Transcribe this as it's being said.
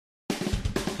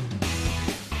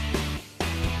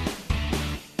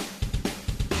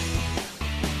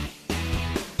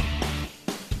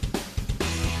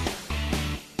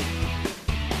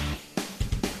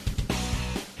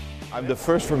I'm the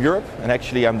first from Europe, and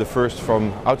actually I'm the first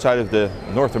from outside of the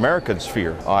North American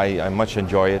sphere. I much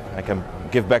enjoy it. I can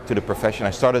give back to the profession.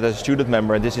 I started as a student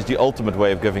member, and this is the ultimate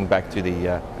way of giving back to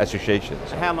the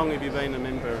associations. How long have you been a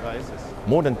member of ASIS?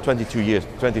 More than 22 years,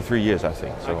 23 years I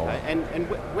think. So. Okay, and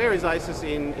where is ASIS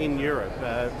in Europe?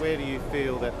 Where do you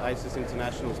feel that ASIS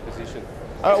International is positioned?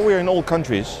 We're in all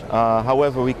countries,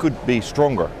 however we could be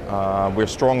stronger. We're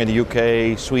strong in the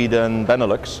UK, Sweden,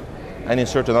 Benelux, and in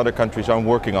certain other countries I'm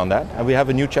working on that. And we have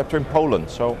a new chapter in Poland,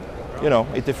 so you know,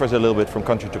 it differs a little bit from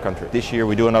country to country. This year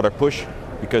we do another push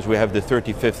because we have the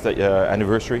 35th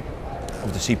anniversary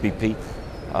of the CPP,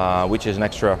 which is an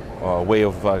extra way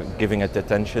of giving it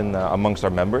attention amongst our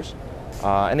members.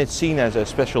 And it's seen as a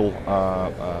special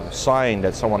sign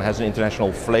that someone has an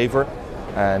international flavor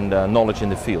and knowledge in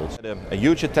the field. A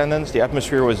huge attendance, the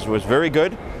atmosphere was very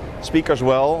good, speakers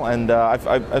well, and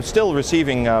I'm still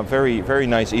receiving very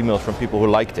nice emails from people who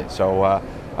liked it. So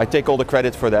I take all the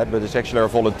credit for that, but it's actually our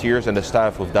volunteers and the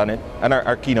staff who've done it, and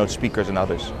our keynote speakers and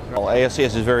others. Well,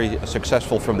 ASIS is very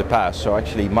successful from the past, so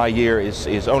actually my year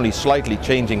is only slightly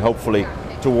changing, hopefully,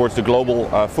 towards the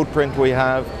global footprint we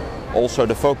have. Also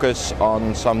the focus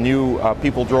on some new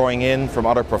people drawing in from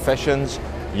other professions,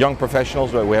 young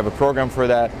professionals, we have a program for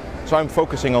that. So I'm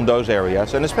focusing on those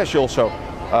areas, and especially also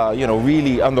you know,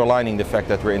 really underlining the fact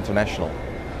that we're international.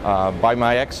 By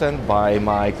my accent, by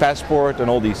my passport and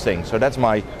all these things. So that's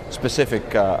my specific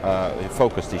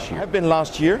focus this year. I've been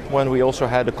last year when we also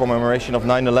had a commemoration of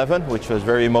 9/11, which was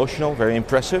very emotional, very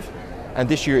impressive. And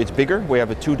this year it's bigger. We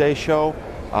have a 2-day show.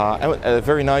 And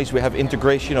very nice, we have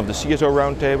integration of the CSO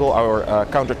Roundtable, our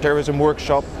counterterrorism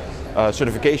workshop,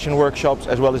 certification workshops,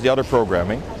 as well as the other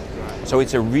programming. So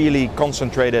it's a really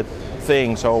concentrated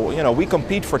thing. So you know, we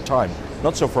compete for time.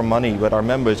 Not so for money, but our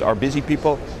members are busy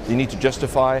people, they need to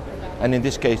justify, and in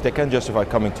this case they can justify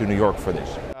coming to New York for this.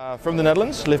 From the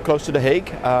Netherlands, live close to The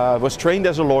Hague, was trained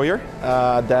as a lawyer,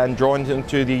 then joined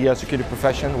into the security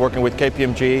profession, working with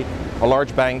KPMG, a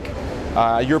large bank,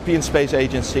 European Space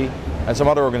Agency, and some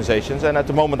other organizations, and at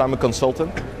the moment I'm a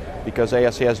consultant, because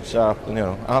ASIS you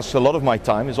know, asks a lot of my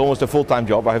time. It's almost a full-time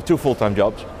job. I have 2 full-time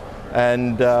jobs,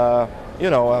 and you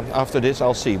know, after this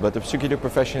I'll see, but the security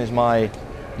profession is my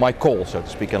call, so to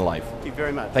speak, in life. Thank you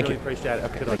very much. Thank really you. Appreciate it.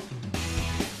 Okay.